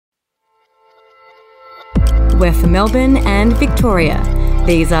We're for Melbourne and Victoria.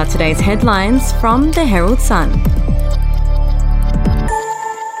 These are today's headlines from the Herald Sun.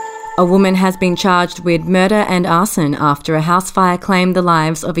 A woman has been charged with murder and arson after a house fire claimed the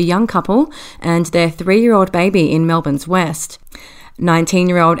lives of a young couple and their 3-year-old baby in Melbourne's west.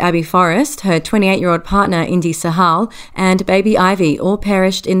 19-year-old Abby Forrest, her 28-year-old partner Indy Sahal and baby Ivy all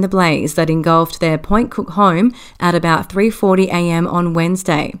perished in the blaze that engulfed their Point Cook home at about 3:40am on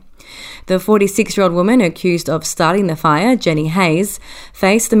Wednesday. The 46-year-old woman accused of starting the fire, Jenny Hayes,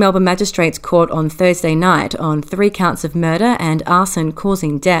 faced the Melbourne Magistrates Court on Thursday night on 3 counts of murder and arson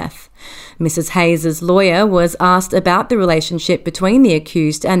causing death. Mrs. Hayes' lawyer was asked about the relationship between the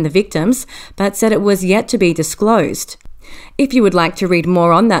accused and the victims, but said it was yet to be disclosed. If you would like to read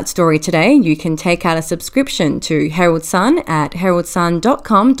more on that story today, you can take out a subscription to Herald Sun at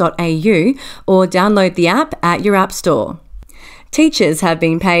heraldsun.com.au or download the app at your app store. Teachers have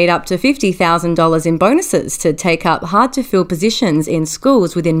been paid up to $50,000 in bonuses to take up hard-to-fill positions in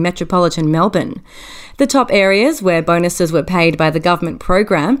schools within metropolitan Melbourne. The top areas where bonuses were paid by the government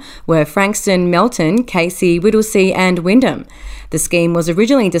program were Frankston, Melton, Casey, Whittlesea and Wyndham. The scheme was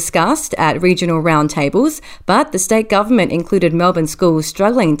originally discussed at regional roundtables, but the state government included Melbourne schools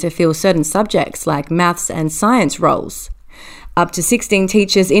struggling to fill certain subjects like maths and science roles. Up to 16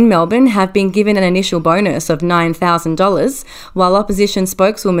 teachers in Melbourne have been given an initial bonus of $9,000, while opposition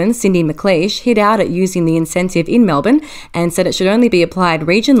spokeswoman Cindy McLeish hid out at using the incentive in Melbourne and said it should only be applied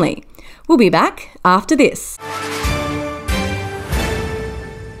regionally. We'll be back after this.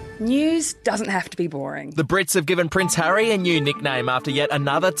 News doesn't have to be boring. The Brits have given Prince Harry a new nickname after yet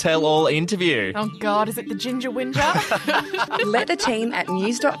another tell-all interview. Oh God, is it the Ginger Whinger? Let the team at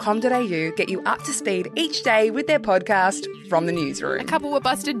news.com.au get you up to speed each day with their podcast, From the Newsroom. A couple were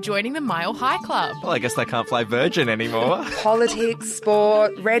busted joining the Mile High Club. Well, I guess they can't fly Virgin anymore. Politics,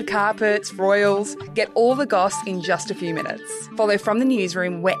 sport, red carpets, royals. Get all the goss in just a few minutes. Follow From the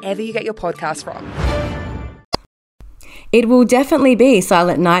Newsroom wherever you get your podcast from. It will definitely be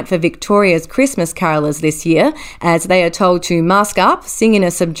silent night for Victoria's Christmas carolers this year, as they are told to mask up, sing in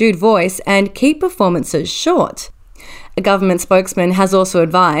a subdued voice and keep performances short. A government spokesman has also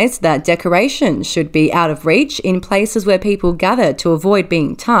advised that decorations should be out of reach in places where people gather to avoid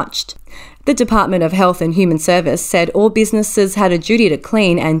being touched. The Department of Health and Human Service said all businesses had a duty to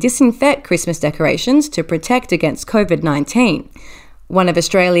clean and disinfect Christmas decorations to protect against COVID-19. One of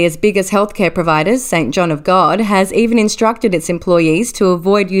Australia's biggest healthcare providers, St John of God, has even instructed its employees to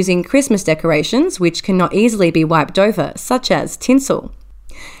avoid using Christmas decorations which cannot easily be wiped over, such as tinsel.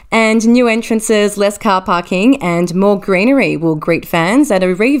 And new entrances, less car parking and more greenery will greet fans at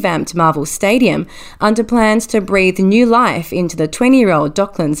a revamped Marvel Stadium under plans to breathe new life into the 20-year-old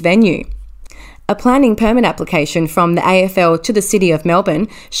Docklands venue. A planning permit application from the AFL to the City of Melbourne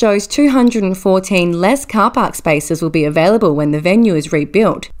shows 214 less car park spaces will be available when the venue is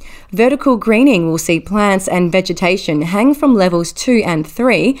rebuilt. Vertical greening will see plants and vegetation hang from levels 2 and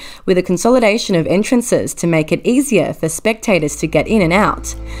 3, with a consolidation of entrances to make it easier for spectators to get in and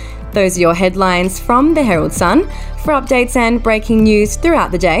out. Those are your headlines from the Herald Sun. For updates and breaking news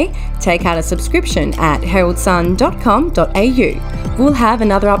throughout the day, take out a subscription at heraldsun.com.au. We'll have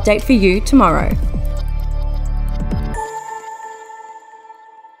another update for you tomorrow.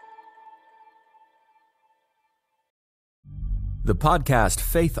 The podcast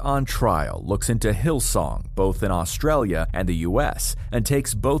Faith on Trial looks into Hillsong, both in Australia and the US, and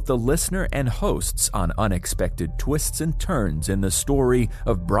takes both the listener and hosts on unexpected twists and turns in the story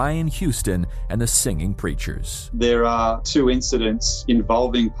of Brian Houston and the Singing Preachers. There are 2 incidents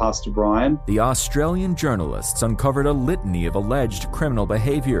involving Pastor Brian. The Australian journalists uncovered a litany of alleged criminal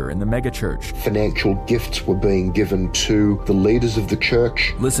behavior in the megachurch. Financial gifts were being given to the leaders of the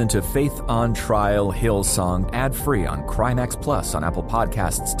church. Listen to Faith on Trial Hillsong ad-free on Crimex Plus on Apple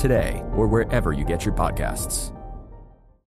Podcasts today or wherever you get your podcasts.